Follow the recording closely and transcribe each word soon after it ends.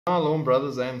Shalom,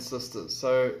 brothers and sisters.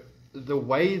 So the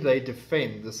way they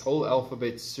defend this whole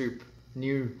alphabet soup,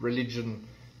 new religion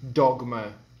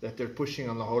dogma that they're pushing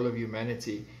on the whole of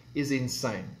humanity is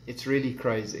insane. It's really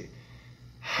crazy.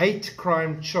 Hate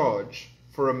crime charge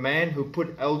for a man who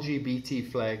put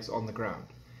LGBT flags on the ground.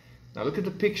 Now look at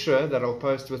the picture that I'll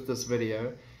post with this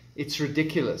video. It's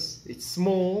ridiculous. It's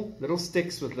small little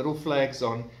sticks with little flags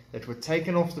on that were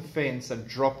taken off the fence and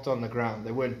dropped on the ground.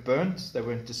 They weren't burnt, they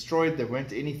weren't destroyed, they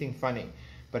weren't anything funny.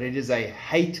 But it is a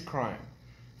hate crime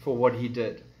for what he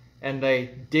did. And they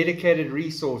dedicated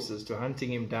resources to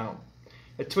hunting him down.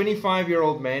 A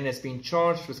 25-year-old man has been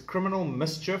charged with criminal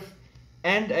mischief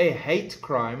and a hate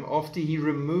crime after he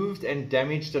removed and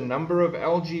damaged a number of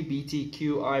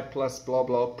LGBTQI+ blah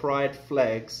blah pride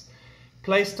flags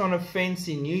placed on a fence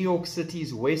in New York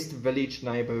City's West Village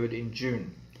neighborhood in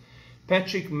June.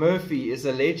 Patrick Murphy is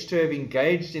alleged to have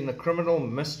engaged in the criminal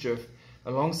mischief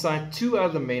alongside two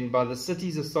other men by the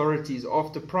city's authorities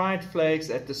after pride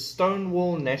flags at the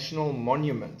Stonewall National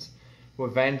Monument were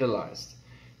vandalized.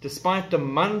 Despite the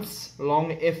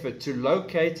months-long effort to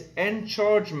locate and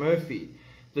charge Murphy,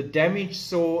 the damage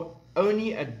saw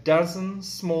only a dozen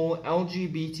small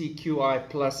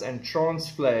LGBTQI+ and trans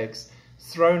flags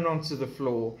thrown onto the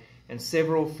floor and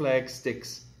several flag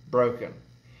sticks broken.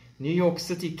 New York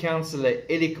City Councilor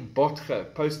Elik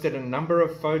Botge posted a number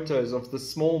of photos of the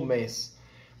small mess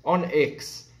on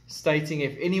X, stating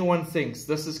if anyone thinks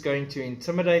this is going to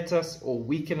intimidate us or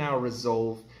weaken our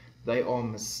resolve, they are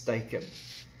mistaken.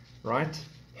 Right?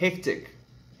 Hectic.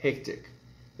 Hectic.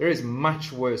 There is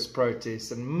much worse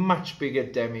protests and much bigger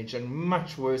damage and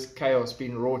much worse chaos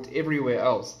being wrought everywhere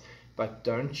else. But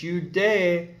don't you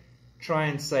dare try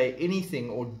and say anything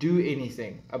or do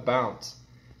anything about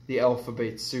the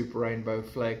alphabet soup rainbow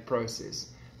flag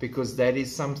process, because that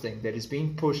is something that is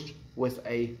being pushed with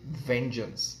a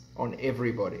vengeance on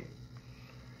everybody.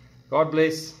 God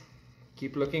bless.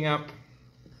 Keep looking up.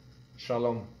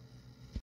 Shalom.